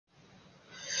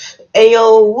Hey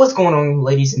yo, what's going on,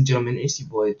 ladies and gentlemen? It's your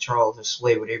boy Charles or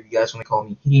Sway, whatever you guys want to call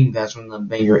me. Hitting you guys from the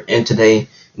banger. And today,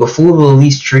 the full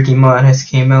release tricky mod has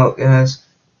came out, guys.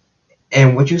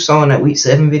 And what you saw in that week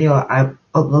 7 video, I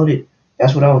uploaded.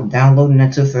 That's what I was downloading.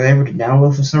 That took forever to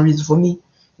download for some reason for me.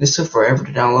 This took forever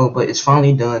to download, but it's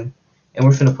finally done. And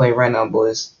we're finna play right now,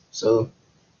 boys. So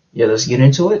yeah, let's get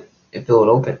into it. If it would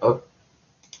open up.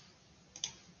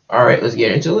 All right, let's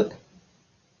get into it.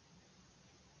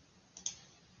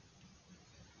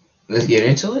 Let's get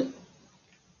into it.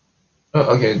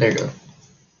 Oh, okay, there you go.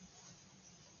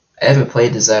 I haven't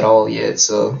played this at all yet,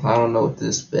 so I don't know what to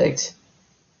expect.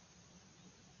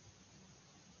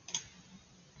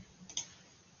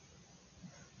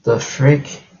 The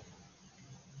frick?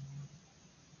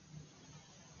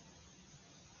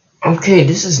 Okay,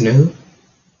 this is new.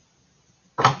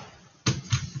 I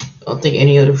don't think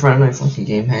any other Friday Night Funkin'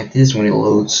 game had this when it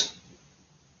loads.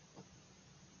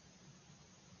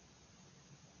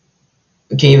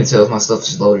 I can't even tell if my stuff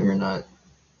is loading or not.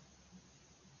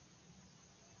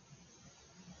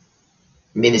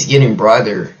 I mean, it's getting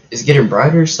brighter. It's getting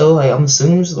brighter, so like, I'm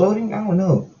assuming it's loading? I don't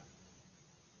know.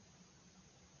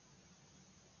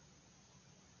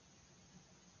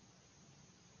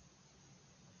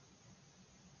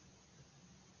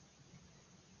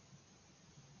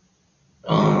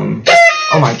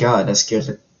 Oh my god, that scares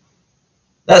her.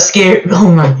 That scared,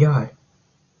 oh my god.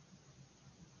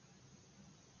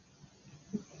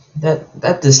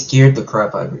 That just scared the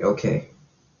crap out of me. Okay.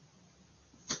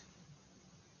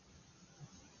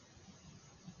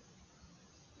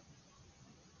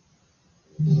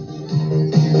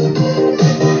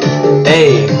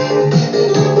 Hey.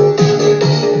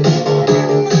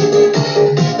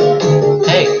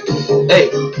 Hey. Hey.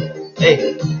 Hey.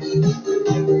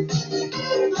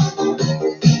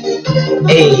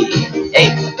 Hey. Hey. Hey.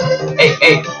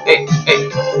 Hey. Hey. Hey.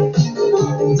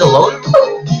 Is it loading?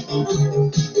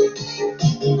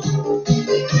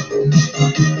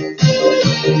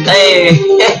 Hey.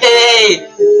 Hey.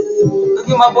 Look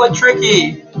at my boy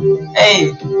Tricky.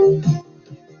 Hey.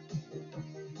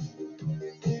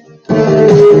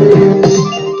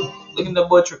 Look at the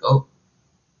boy Tricky. Oh.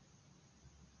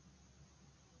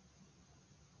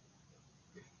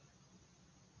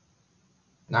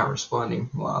 Not responding.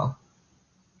 Wow.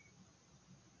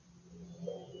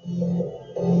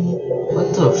 What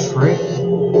the frick?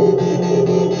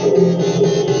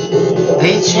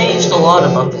 They changed a lot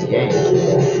about this game.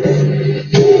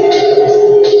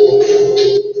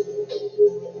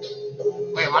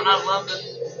 Wait, am I not allowed to?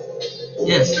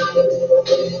 Yes.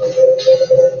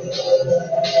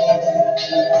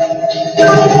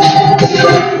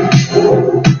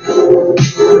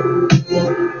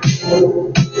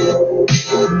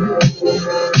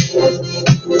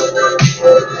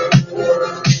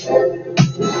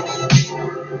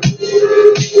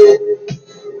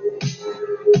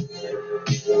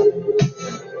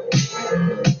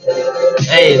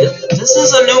 Hey, this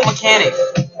is a new mechanic.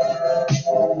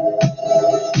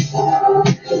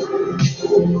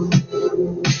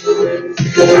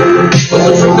 What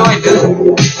the frick do I do?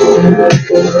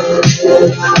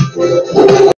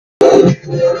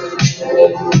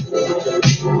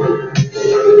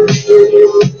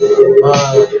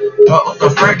 What the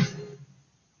frick?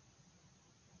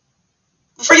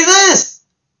 What the frick is this?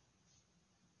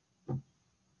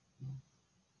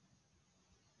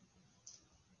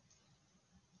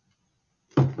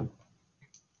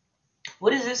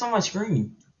 What is this on my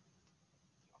screen?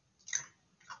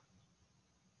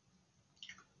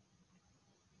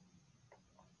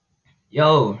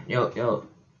 Yo.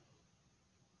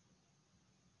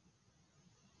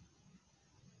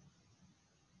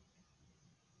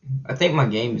 I think my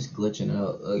game is glitching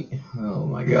out. Like, oh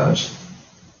my gosh.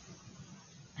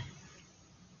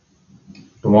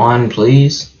 One,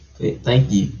 please.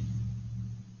 Thank you.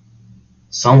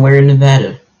 Somewhere in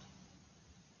Nevada.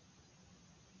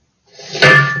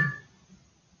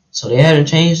 So they hadn't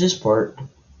changed this part.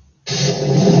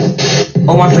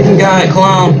 Oh my freaking god,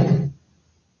 clown!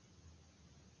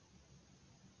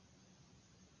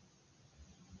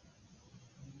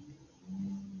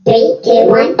 3, 2,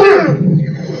 1, go!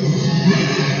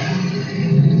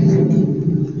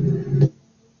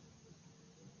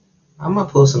 I'm not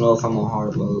supposed to know if I'm on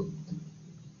hard mode.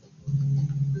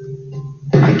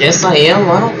 I guess I am.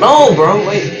 I don't know, bro.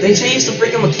 Wait, they changed the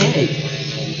freaking mechanic.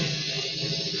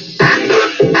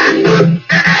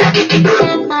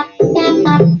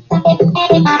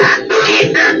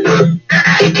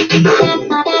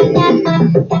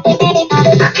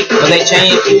 But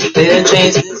they didn't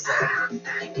change this.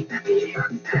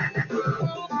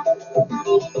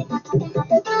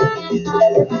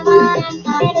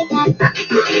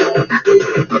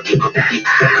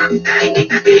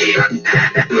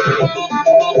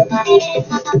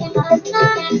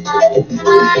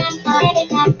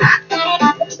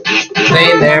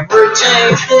 They never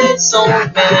changed it, so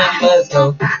bad, let's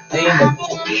go. They never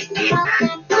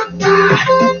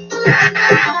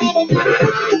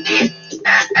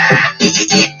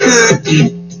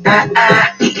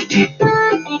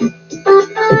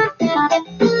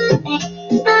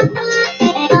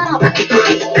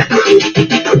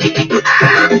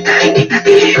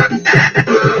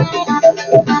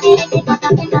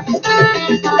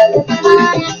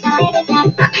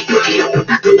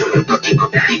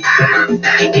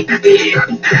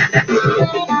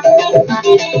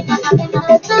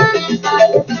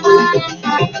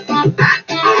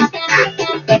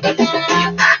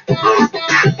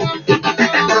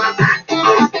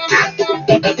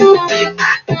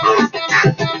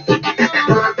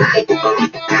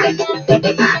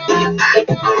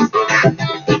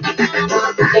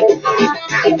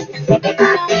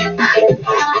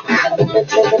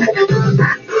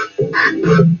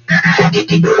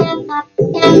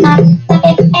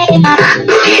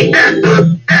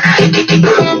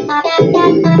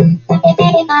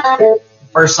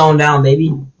First song down,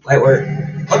 baby. Light work.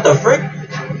 What the frick?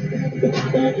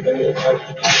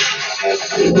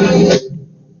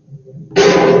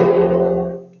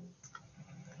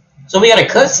 So we got a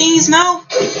cutscenes now?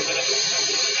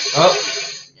 Oh,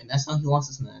 and that's how he wants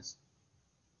his mess.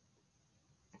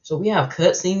 So we have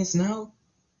cutscenes now?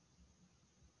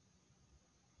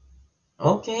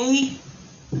 Okay.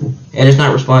 And it's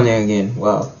not responding again.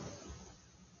 Wow.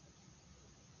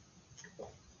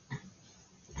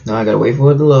 Now I gotta wait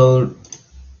for it to load.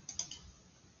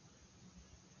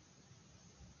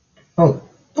 Oh,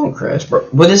 don't crash, bro.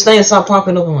 But this thing stop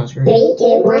popping up on my screen. 3, 2,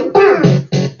 1, bomb.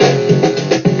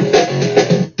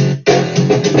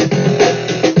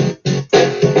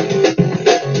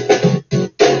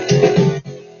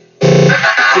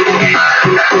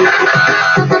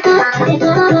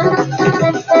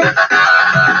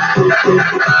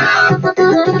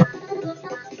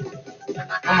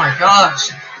 Oh my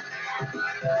gosh.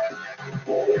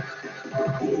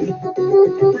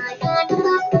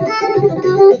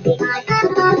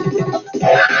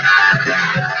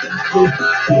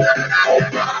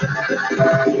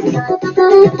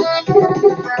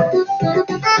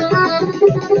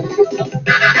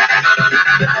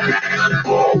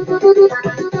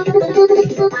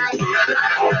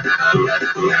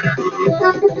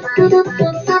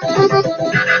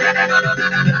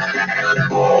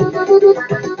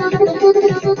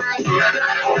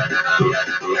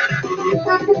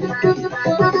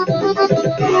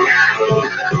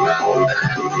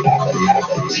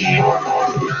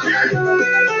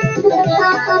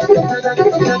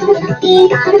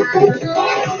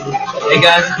 Hey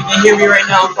guys, if you can hear me right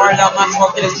now, I'm fired out, not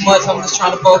smoking as much, I'm just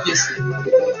trying to focus.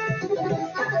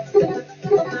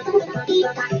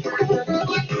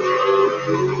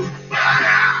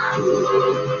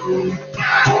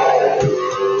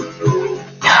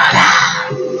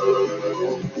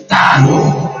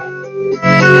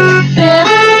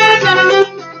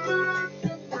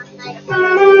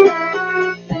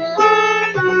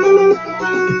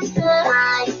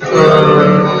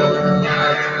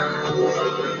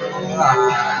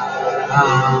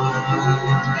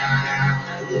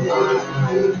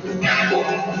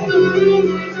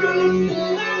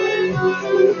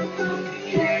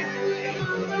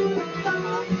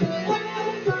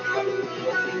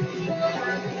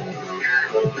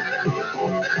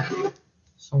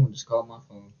 Someone just called my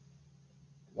phone.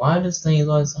 Why this thing is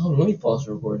always... Oh, let me pause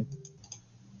the recording.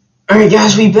 Alright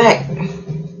guys, we back.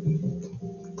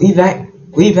 We back.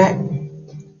 We back.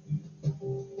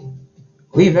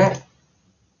 We back.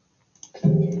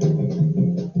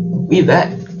 We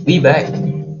back. We back.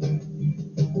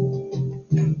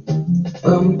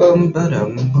 Bum bum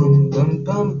ba-dum bum bum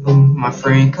bum bum. My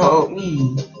friend called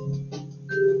me.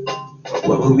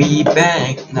 Well, we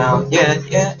back now. Yeah,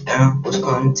 yeah, yeah. Let's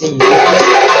continue.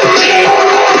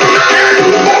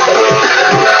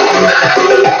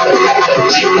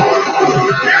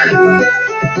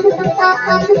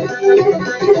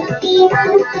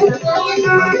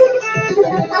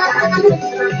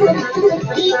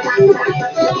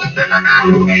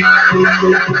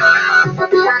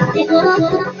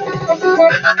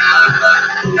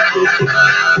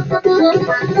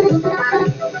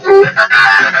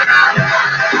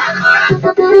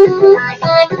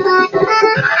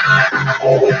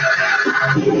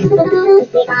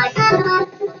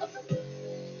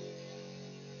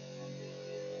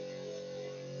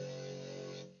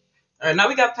 Alright, now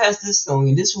we got past this song,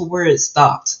 and this is where it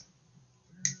stopped.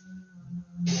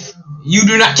 You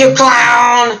do not kill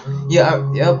clown.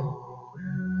 Yeah. Yep.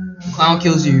 Clown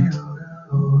kills you.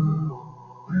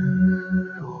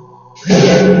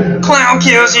 Clown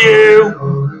kills you.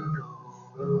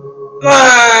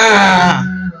 Ah!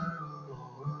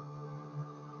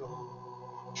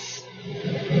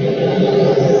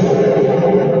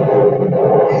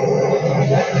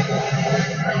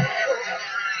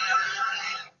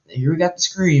 Here we got the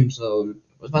scream. So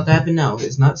what's about to happen now?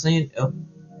 It's not saying. Oh,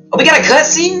 we got a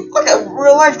cutscene. Like a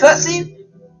real life cutscene.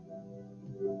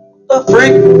 The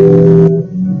frick?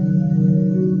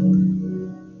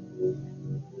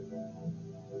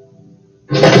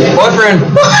 Boyfriend.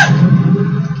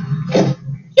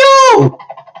 Yo!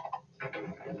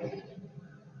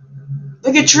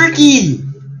 Look at Tricky.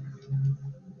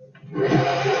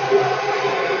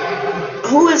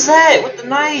 Who is that with the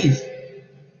knife?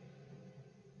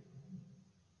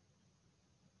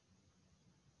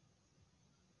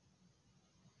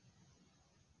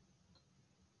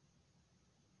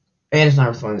 And it's not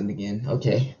responding again.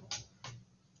 Okay.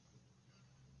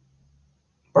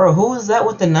 Bro, who is that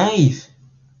with the knife?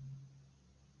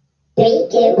 3,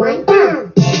 2, 1,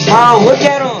 thumb. Oh, look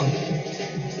at him.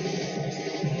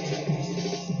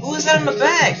 Who is that in the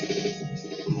back?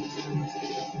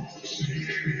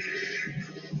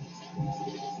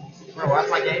 Bro, why's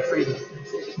my game freezing?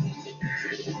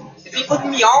 Is he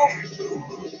flipping me off?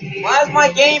 Why is my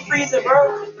game freezing,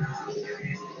 bro?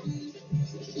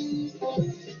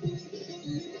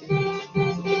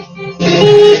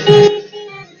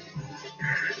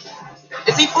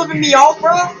 Is he flipping me off,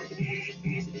 bro?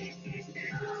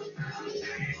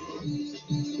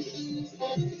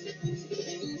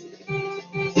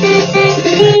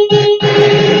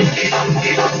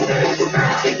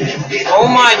 Oh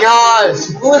my gosh!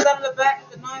 Who is that in the back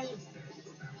with the knife?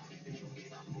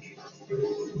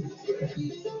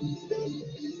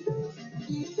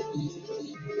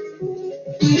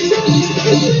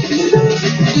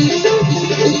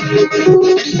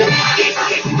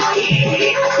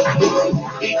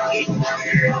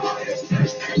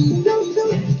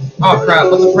 Oh crap,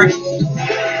 what the frick?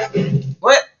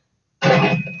 What?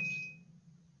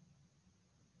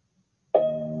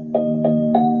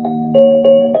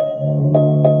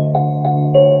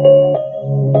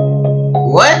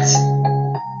 What?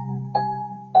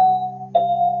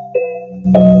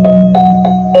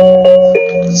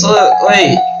 So,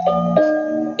 wait.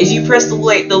 If you press the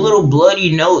little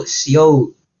bloody notes,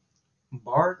 yo,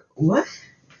 Bart, what?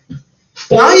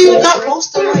 How are you not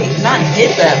supposed to not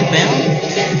hit that, man?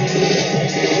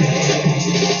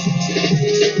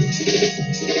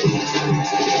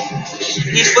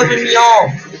 He's flipping me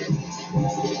off.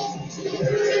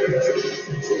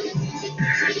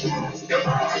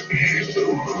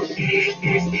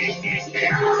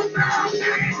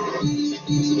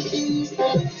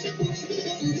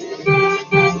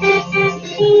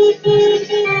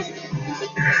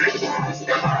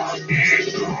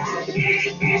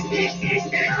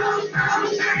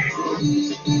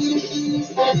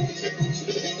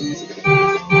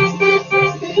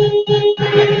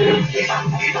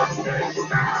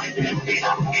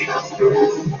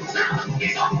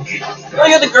 Oh,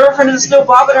 you got the girlfriend is still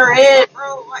bobbing her head,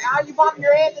 bro. Like, how you bobbing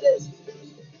your head to this?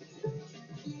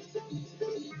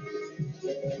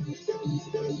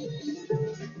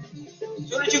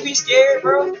 Shouldn't you be scared,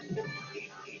 bro?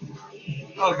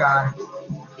 Oh god.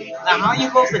 Now, how are you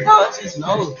supposed to dodge his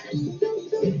nose?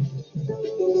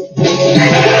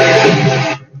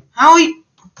 How are you?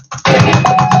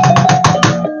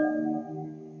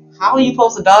 How are you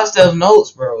supposed to dodge those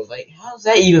notes, bro? Like, how is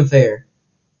that even fair?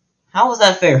 How is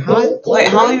that fair? How are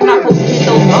you not supposed to hit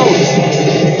those notes?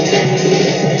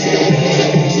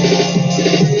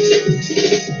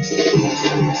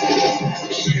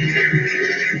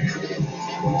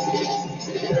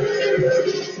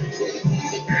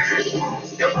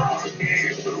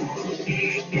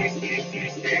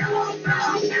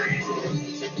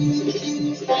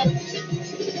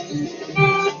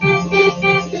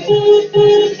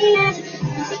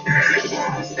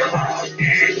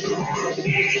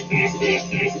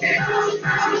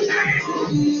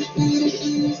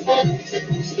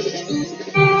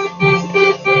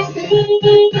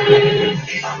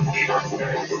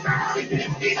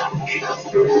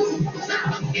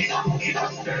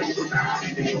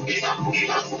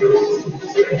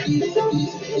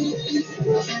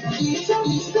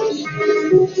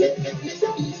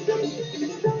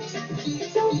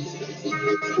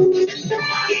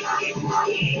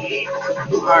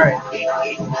 Alright.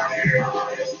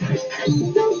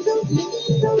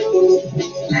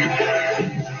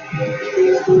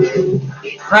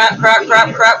 Crap.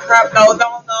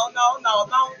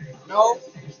 No.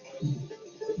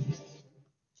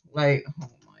 Like, oh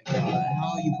my god,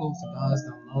 how are you supposed to dodge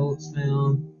the moats,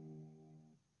 fam?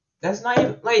 That's not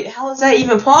even, like, how is that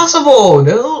even possible,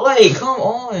 dude? Like, come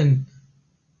on.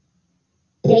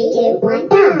 3, 2, 1,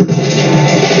 bomb. Dude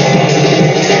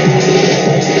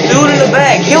in the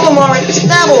back, kill him already,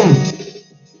 stab him!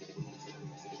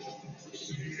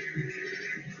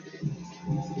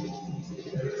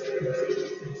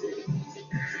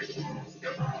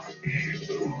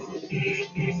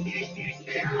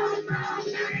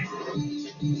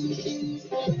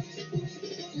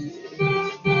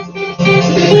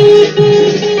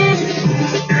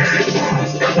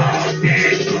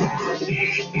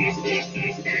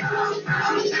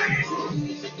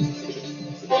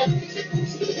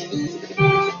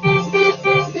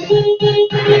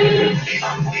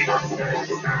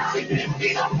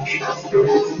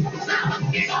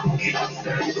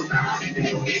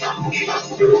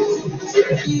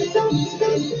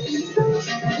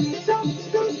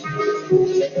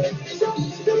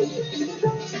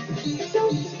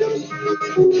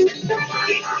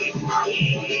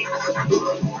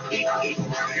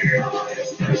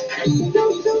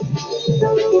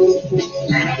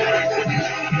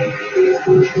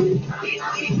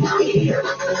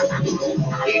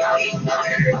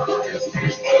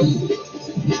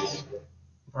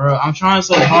 Bro, I'm trying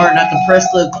so hard not to press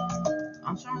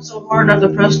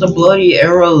the bloody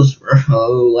arrows,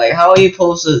 bro. Like, how are you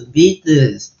supposed to beat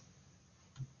this?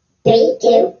 3,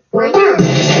 2, 1, bomb.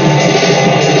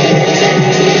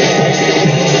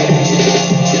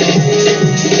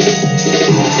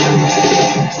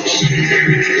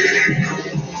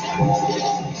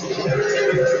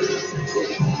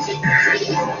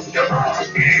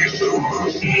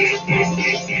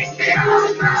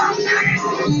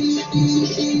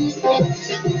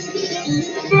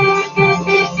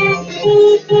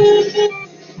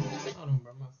 Hold on,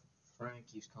 bro. My friend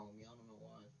keeps calling me. I don't know why.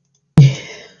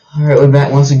 Alright, we're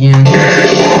back once again.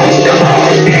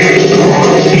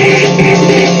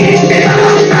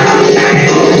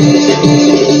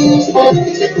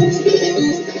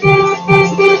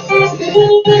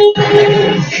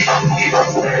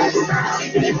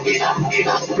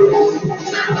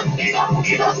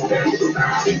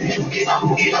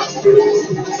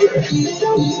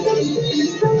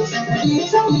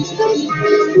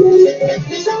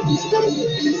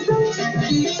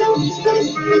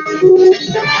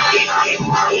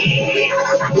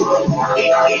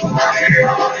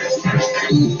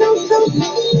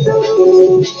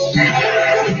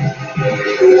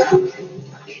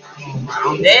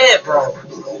 I'm dead, bro.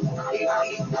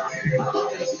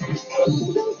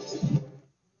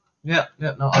 Yep,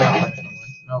 no, I'm not playing this no more.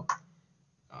 No,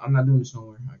 I'm not doing this no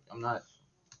more.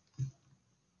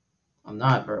 I'm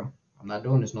not, bro. I'm not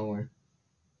doing this no more.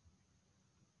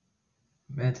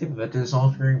 Man, take back to this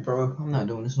off screen, bro. I'm not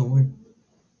doing this no more.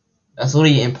 That's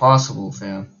literally impossible,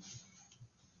 fam.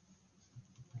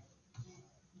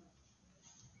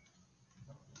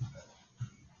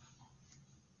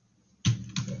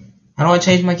 How do I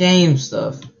change my game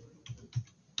stuff?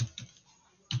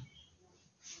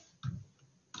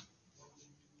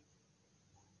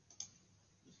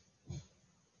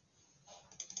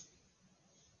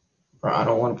 Bro, I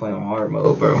don't want to play on hard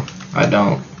mode, bro. I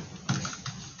don't.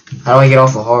 How do I get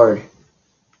off of hard?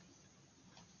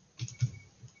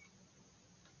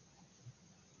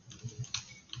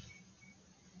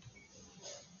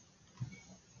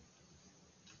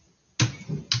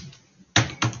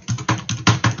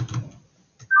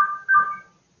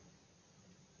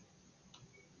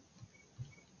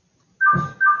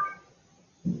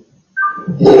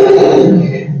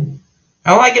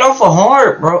 How do I get off of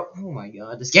hard, bro? Oh my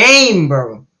god, this game,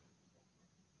 bro.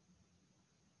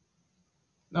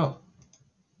 No.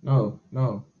 No,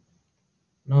 no,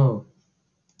 no,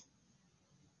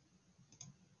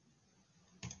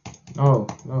 no,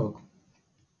 no.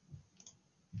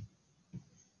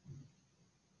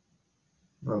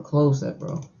 Bro, close that,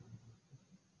 bro.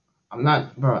 I'm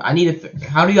not, bro. I need to.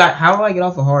 How do I get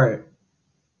off of hard?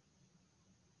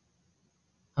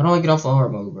 How do I get off of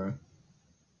hard mode, bro?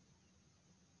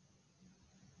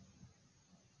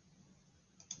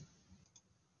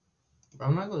 Bro,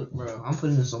 I'm not gonna, bro. I'm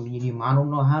putting this on medium. I don't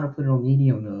know how to put it on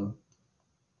medium though.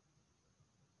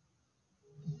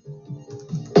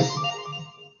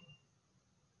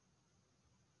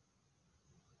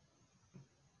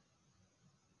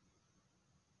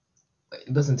 Like,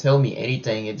 it doesn't tell me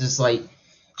anything. It just like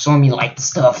showing me like the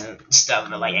stuff and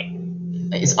stuff, but like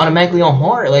it's automatically on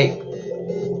hard. Like,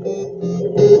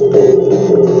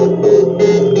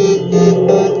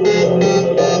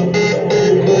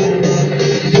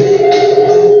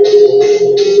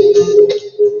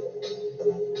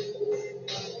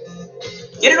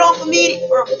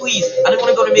 please. I just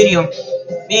want to go to medium.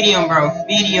 Medium, bro.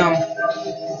 Medium.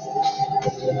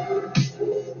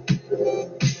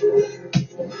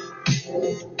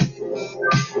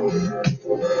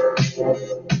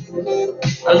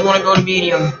 I just want to go to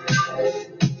medium.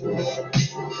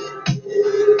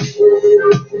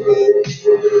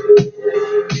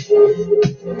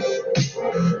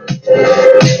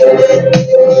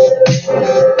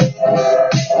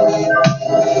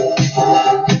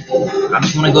 I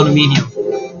just want to go to medium.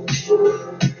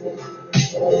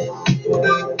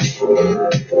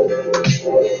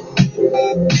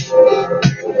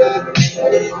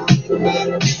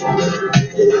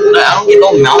 I don't get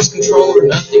no mouse control or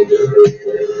nothing, dude.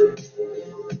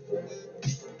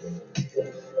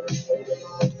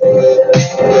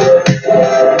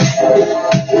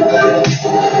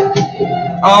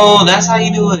 Oh, that's how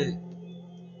you do it.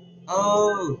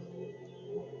 Oh.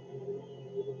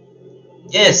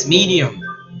 Yes, medium.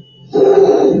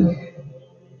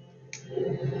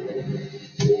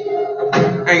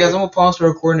 Alright guys, I'm gonna pause the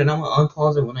recording and I'm gonna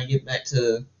unpause it when I get back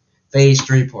to phase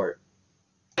 3 part.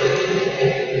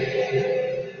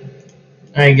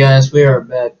 Alright guys, we are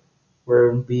back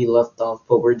where we left off,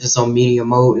 but we're just on medium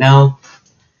mode now.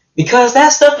 Because that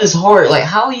stuff is hard. Like,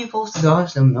 how are you supposed to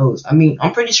dodge them nose? I mean,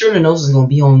 I'm pretty sure the nose is gonna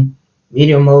be on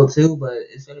medium mode too, but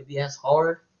it's gonna be as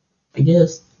hard, I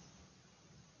guess.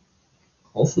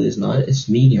 Hopefully it's not. It's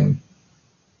medium.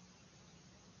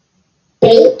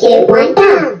 3, 2, 1,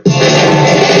 go!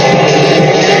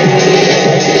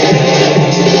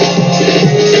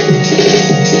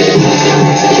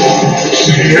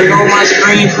 Here goes my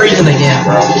screen freezing again,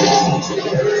 bro.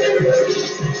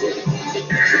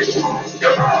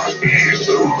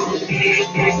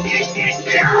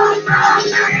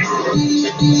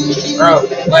 Bro,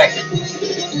 like.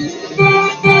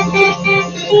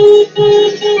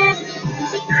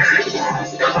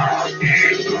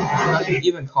 I could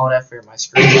even call that for my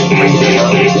screen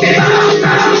freezing,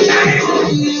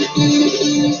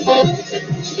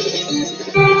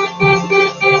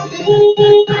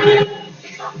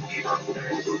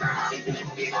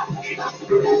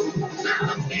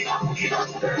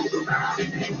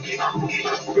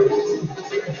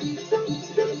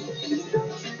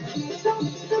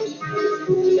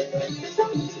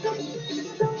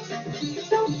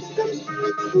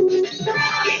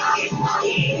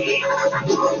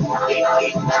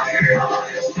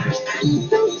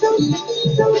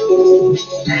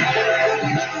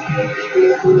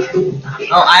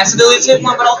 Oh, I accidentally tipped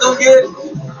one, but I'll do good.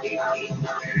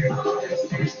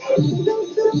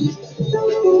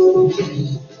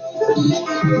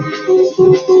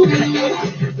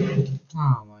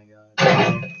 Oh my god.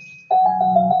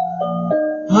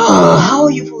 How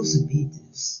are you supposed to beat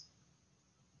this?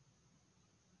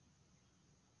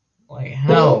 Like,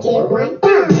 how? 3, 2, 1,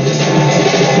 go!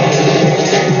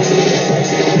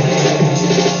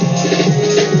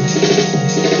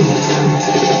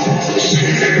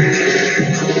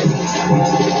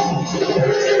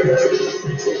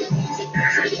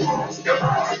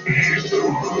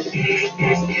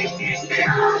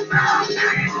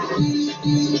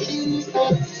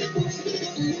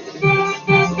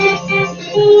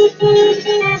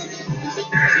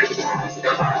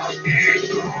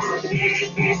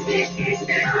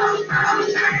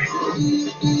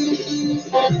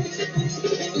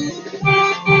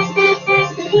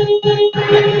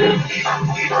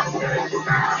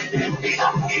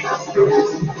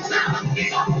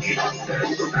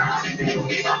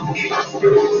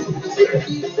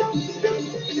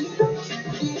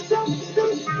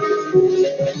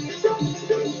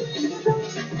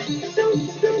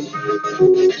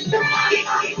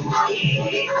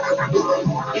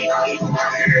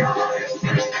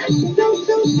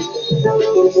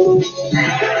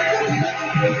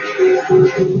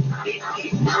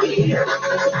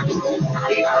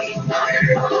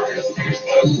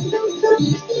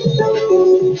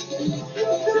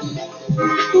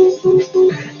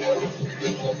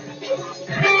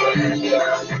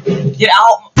 Get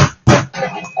out!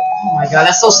 Oh my god,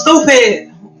 that's so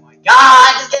stupid! Oh my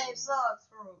god, this game sucks,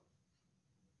 bro.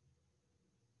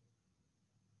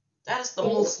 That is the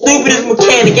most stupidest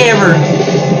mechanic ever.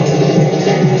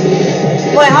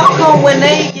 But how come when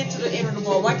they get to the end of the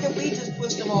ball, why can't we just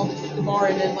push them off the bar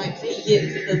and then like they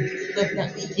get the stuff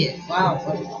that we get? Wow,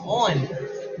 like, come on.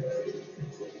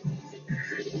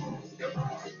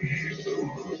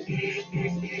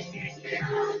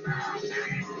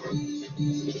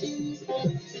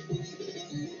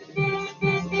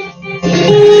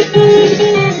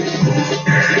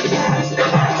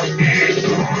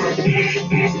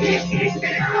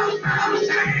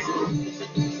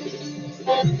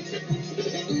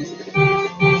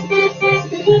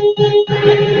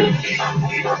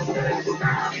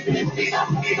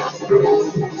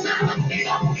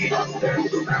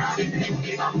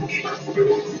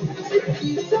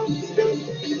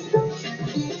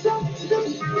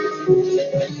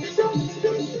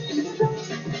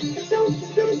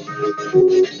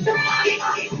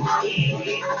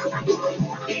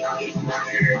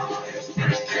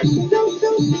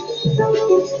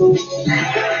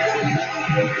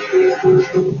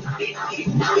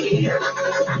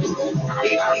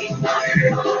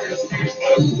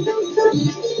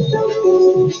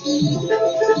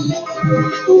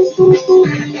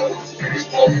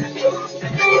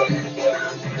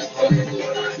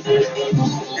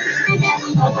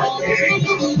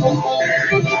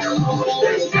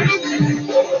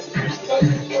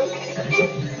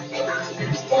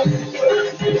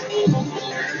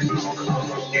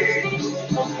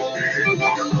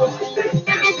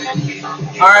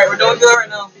 Alright, we're doing good right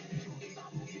now.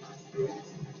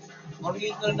 I'm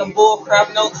using the bull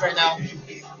crap notes right now.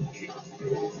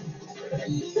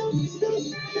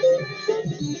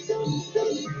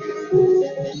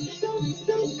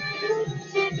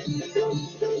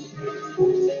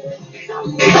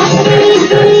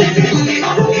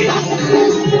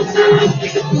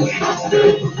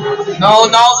 No,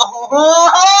 no,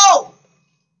 oh!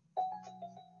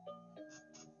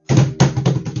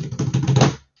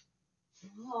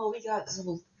 Oh, we got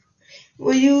some.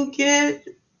 Will you get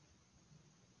 3,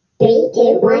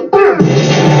 2, 1, go.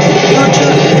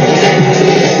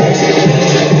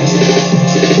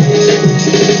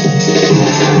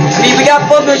 I mean, we got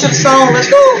 4 minutes of the song. Let's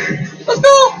go. Let's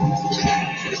go.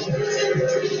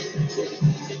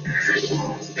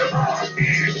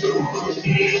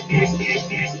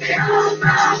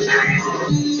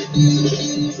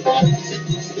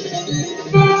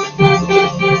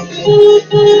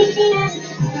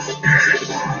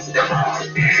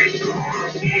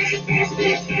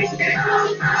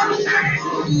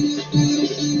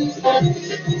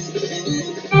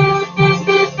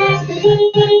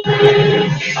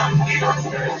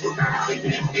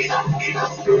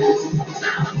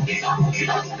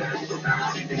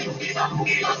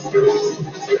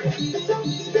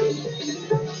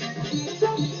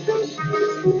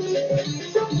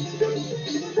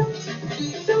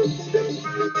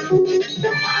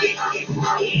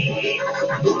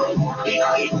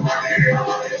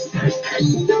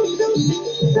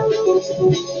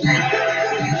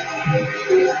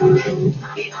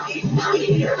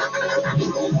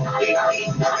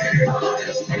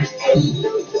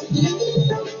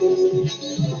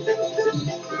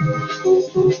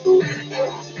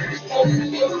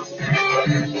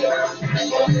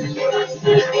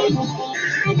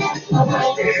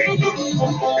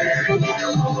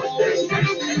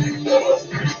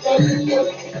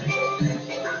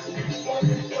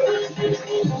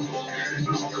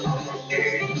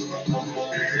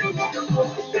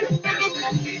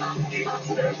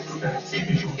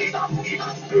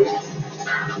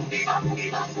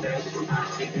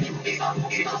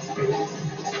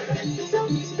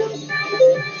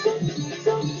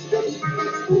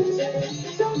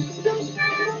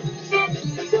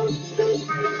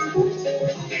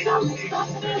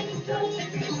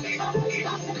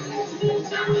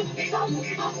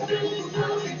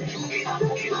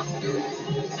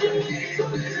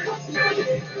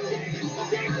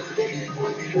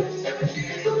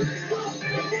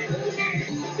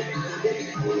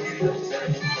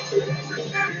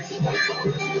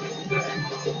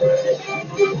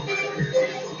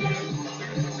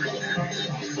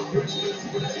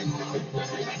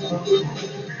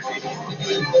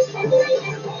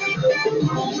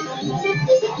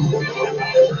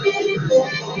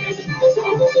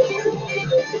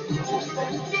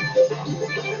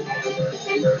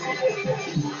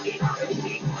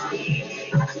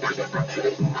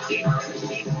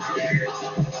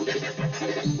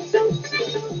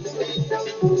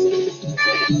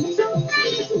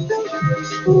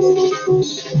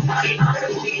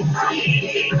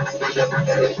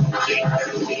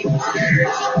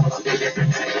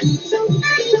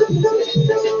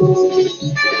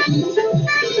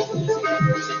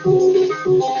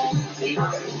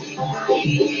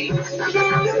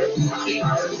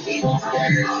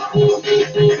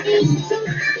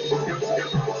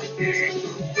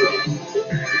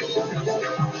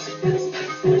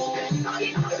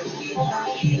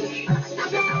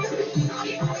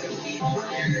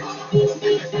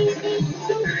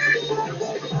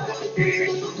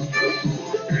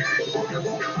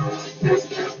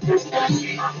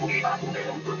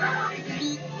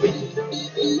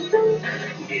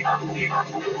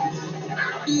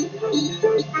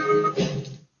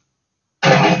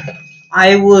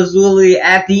 I was literally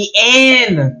at the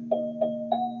end.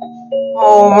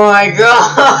 Oh my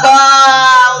god!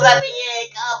 I was at the end.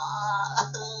 Come on.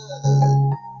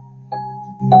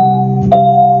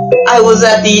 I was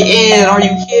at the end. Are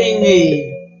you kidding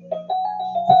me?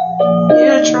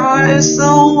 You tried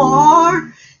so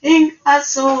hard and got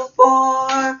so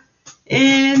far.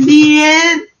 In the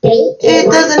end, it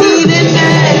doesn't even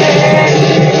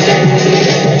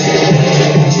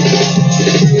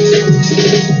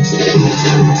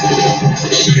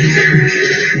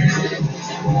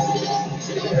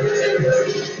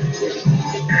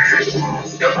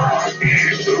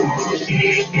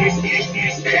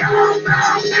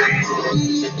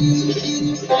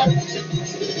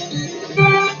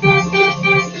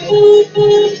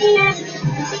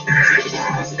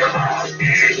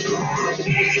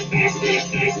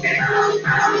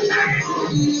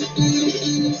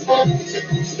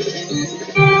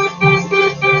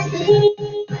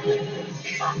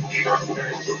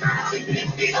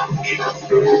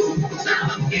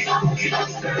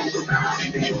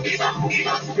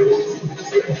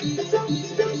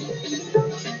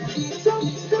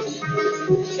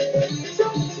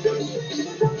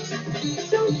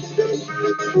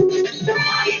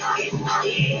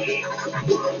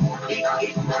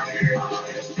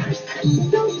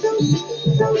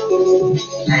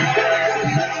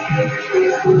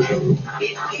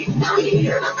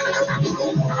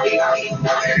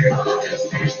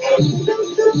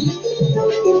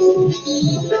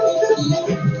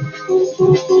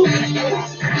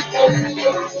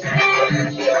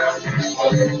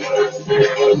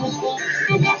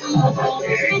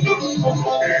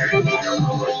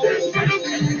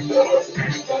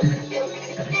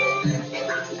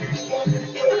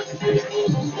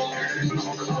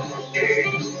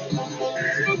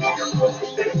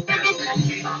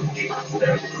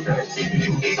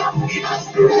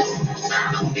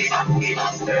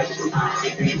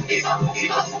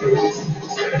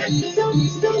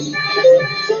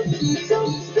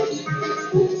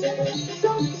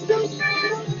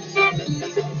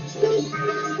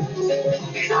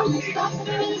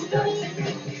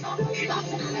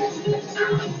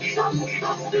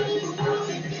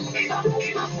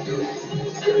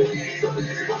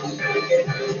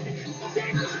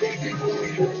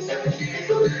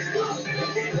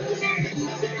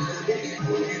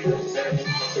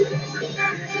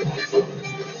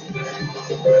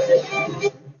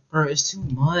Bro, it's too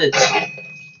much.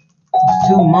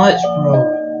 Too much,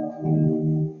 bro.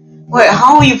 Wait,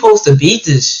 how are you supposed to beat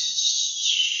this?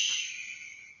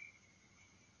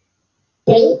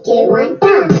 3, 2, 1,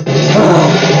 go!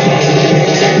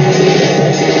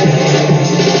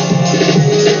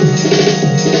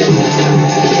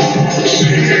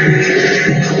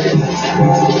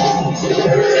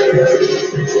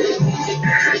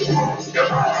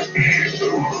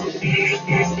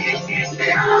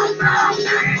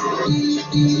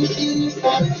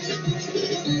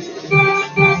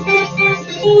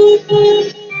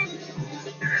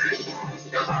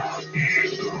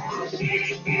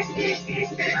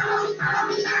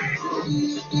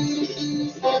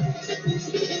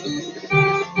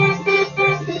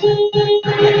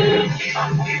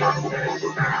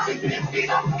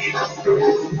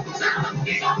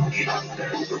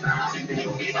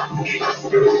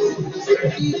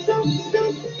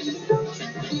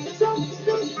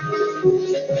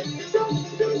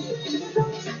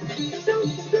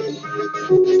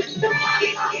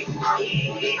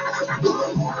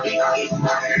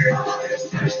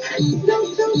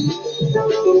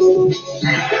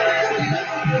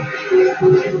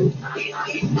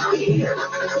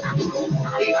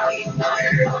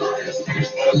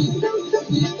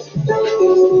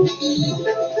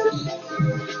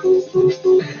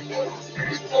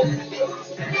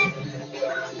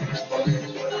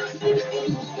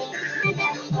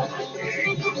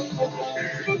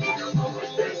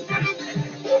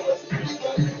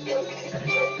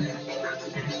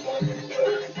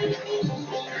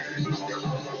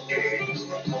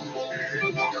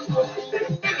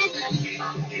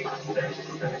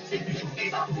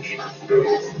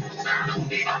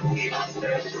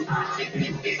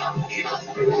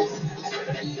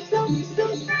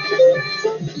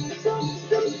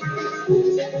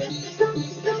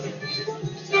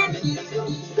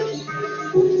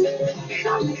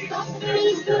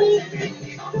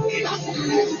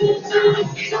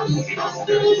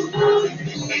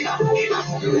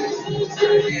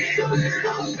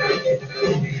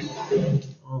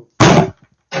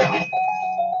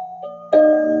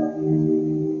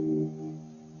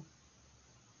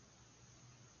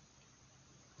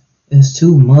 It's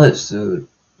too much, dude.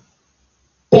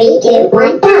 3, 2,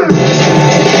 1, go!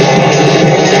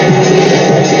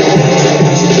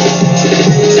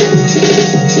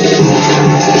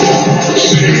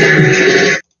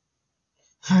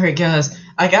 Alright guys,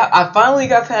 I finally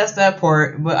got past that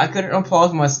part, but I couldn't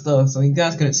unpause my stuff, so you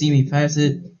guys couldn't see me pass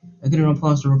it. I couldn't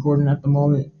unpause the recording at the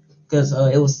moment because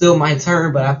it was still my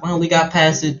turn, but I finally got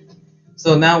past it.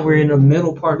 So now we're in the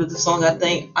middle part of the song. I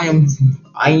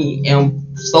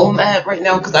am so mad right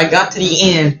now because I got to the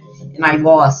end and I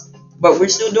lost, but we're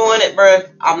still doing it, bruh.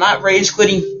 I'm not rage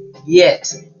quitting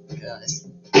yet, guys.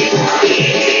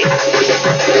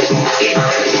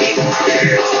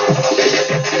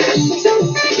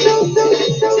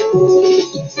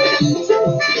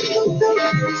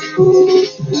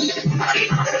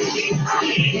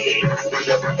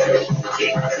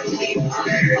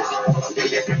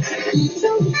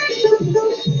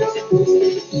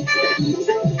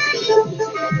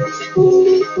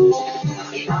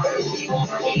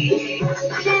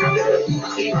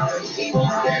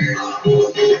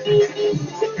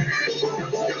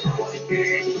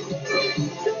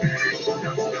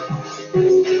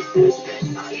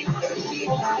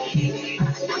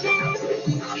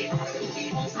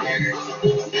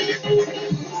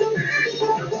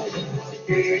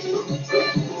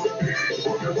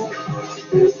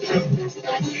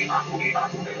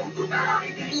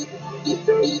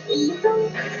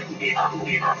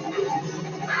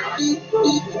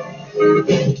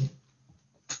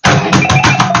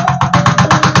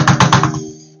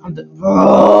 I'm the.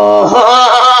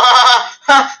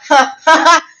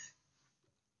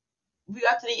 We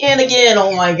got to the end again.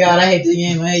 Oh my god, I hate the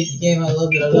game. I hate the game. I love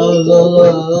it. I love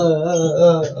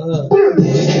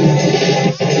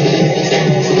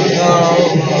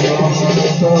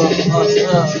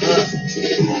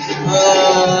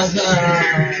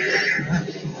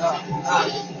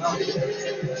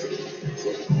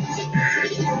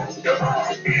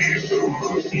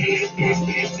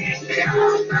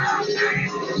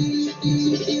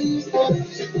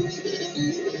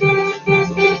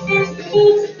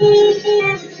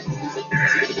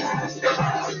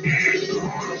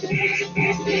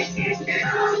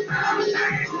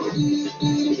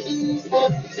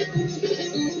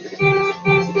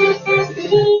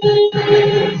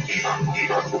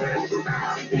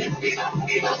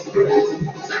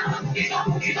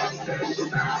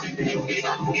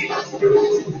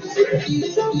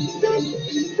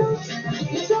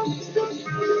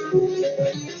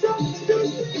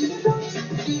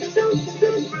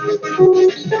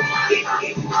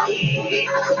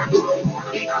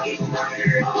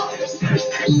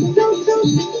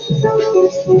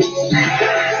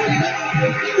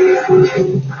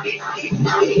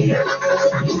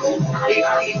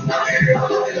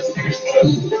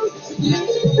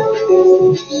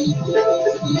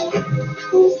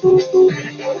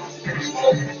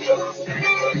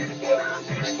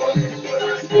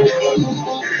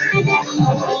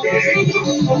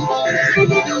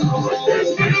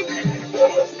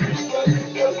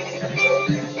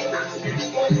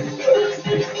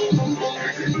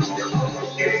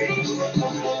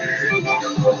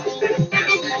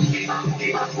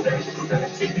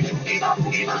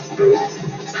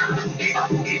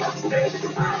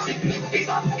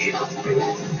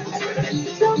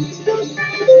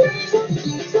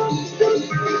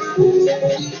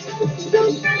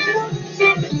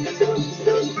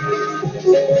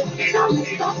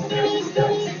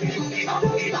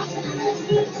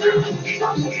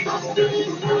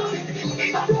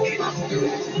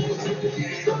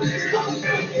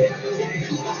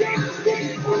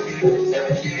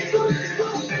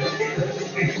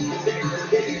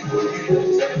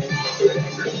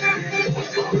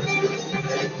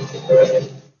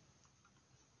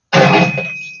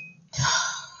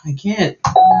I can't.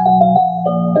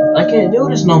 I can't do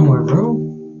this no more,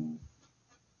 bro.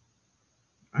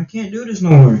 I can't do this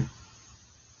no more.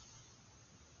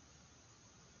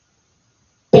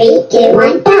 3, 2,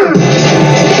 1,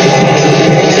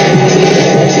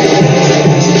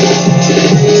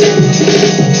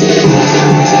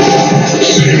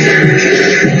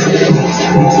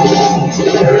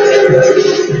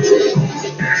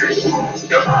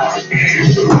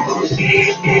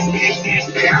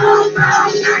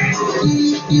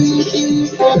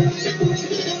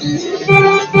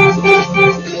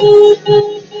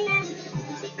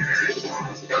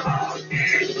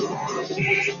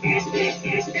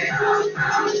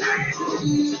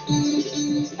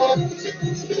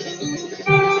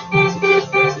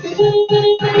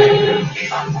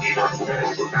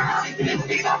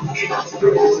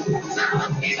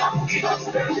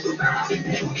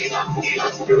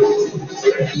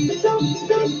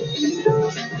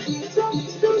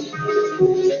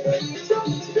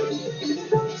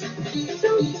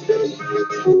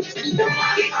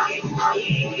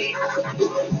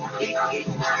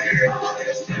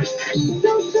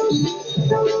 go!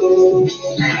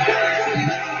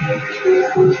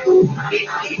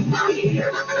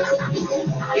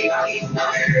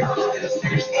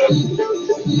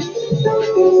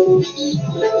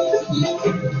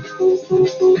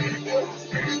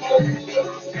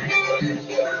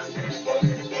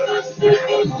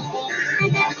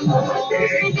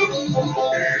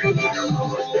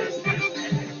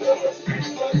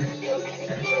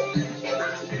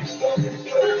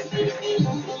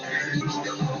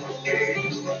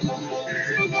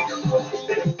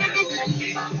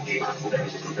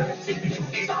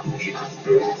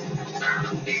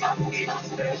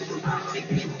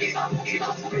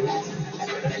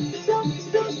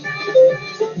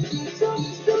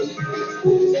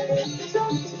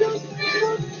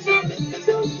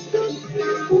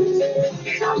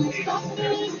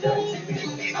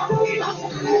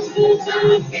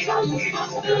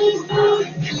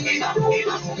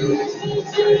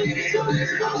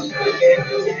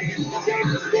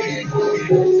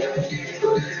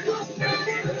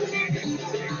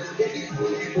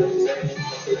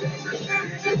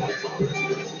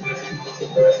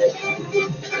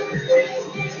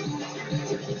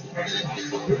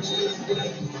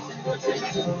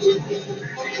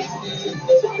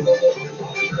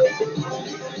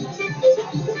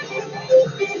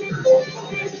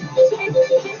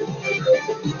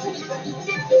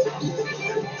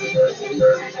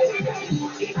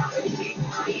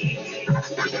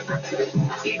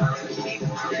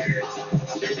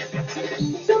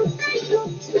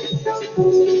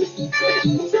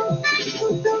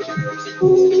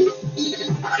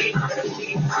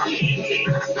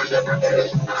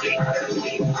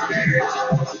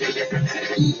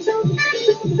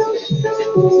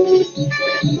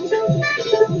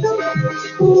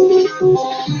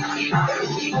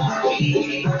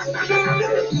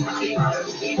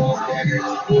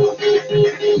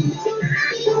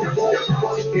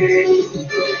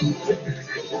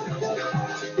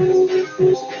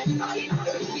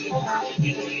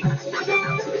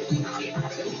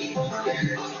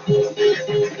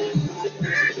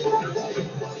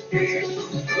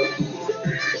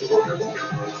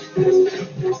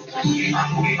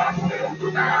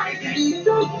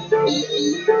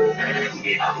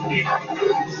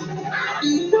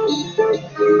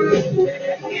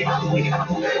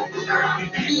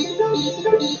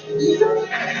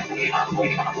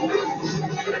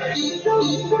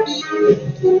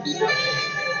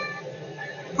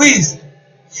 Please.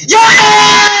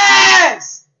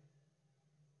 Yes!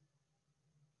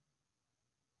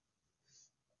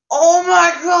 Oh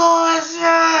my gosh,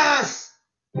 yes!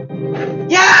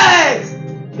 Yes!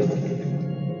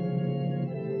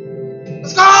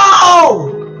 Let's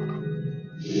go!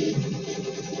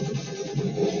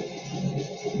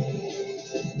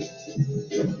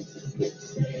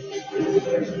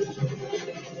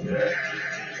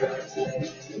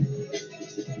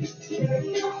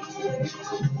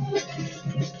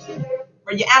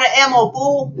 Are you out of ammo,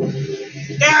 fool?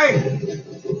 Dang!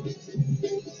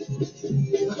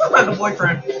 Where's my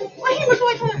boyfriend? Why you my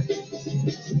boyfriend?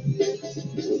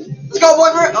 Let's go,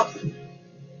 boyfriend! Oh.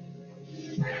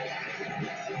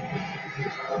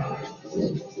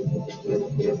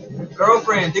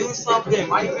 Girlfriend, do something.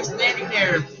 Why are you just standing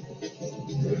there?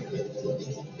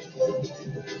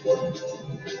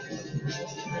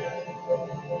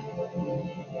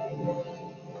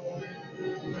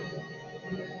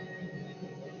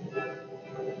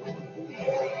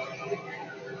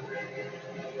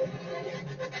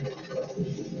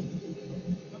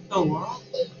 What the world?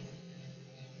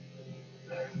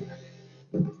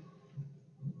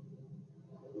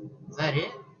 Is that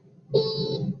it?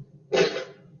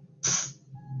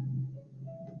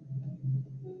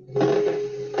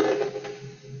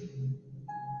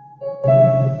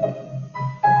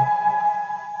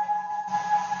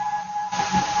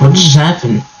 What just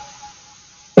happened?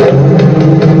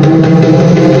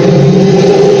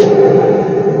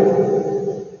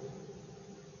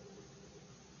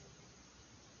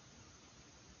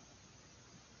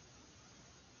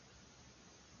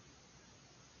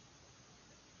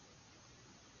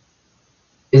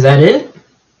 Is that it?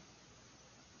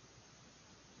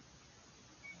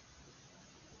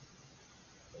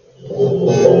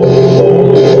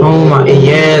 Oh my,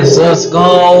 yes, let's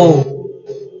go!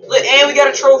 Look, and we got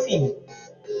a trophy!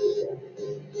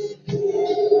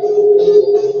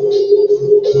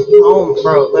 Oh,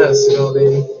 bro, let's go,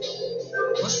 baby.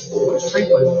 What's free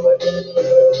play look like?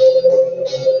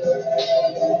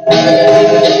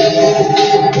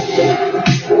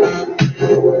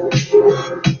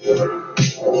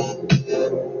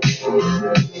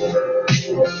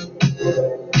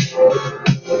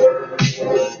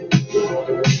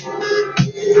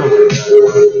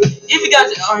 If you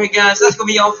guys, alright guys, that's gonna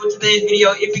be all for today's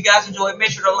video. If you guys enjoyed,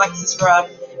 make sure to like and subscribe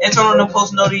and turn on the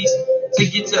post notices to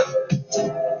get to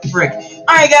frick.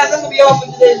 Alright guys, that's gonna be all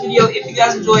for today's video. If you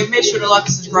guys enjoyed, make sure to like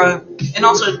and subscribe and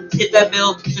also hit that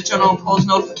bell to turn on post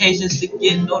notifications to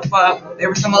get notified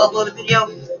every time I upload a video.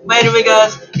 But anyway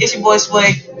guys, it's your boy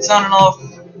Sway signing off.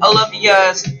 I love you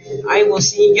guys. I will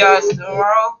see you guys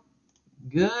tomorrow.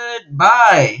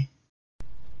 Goodbye.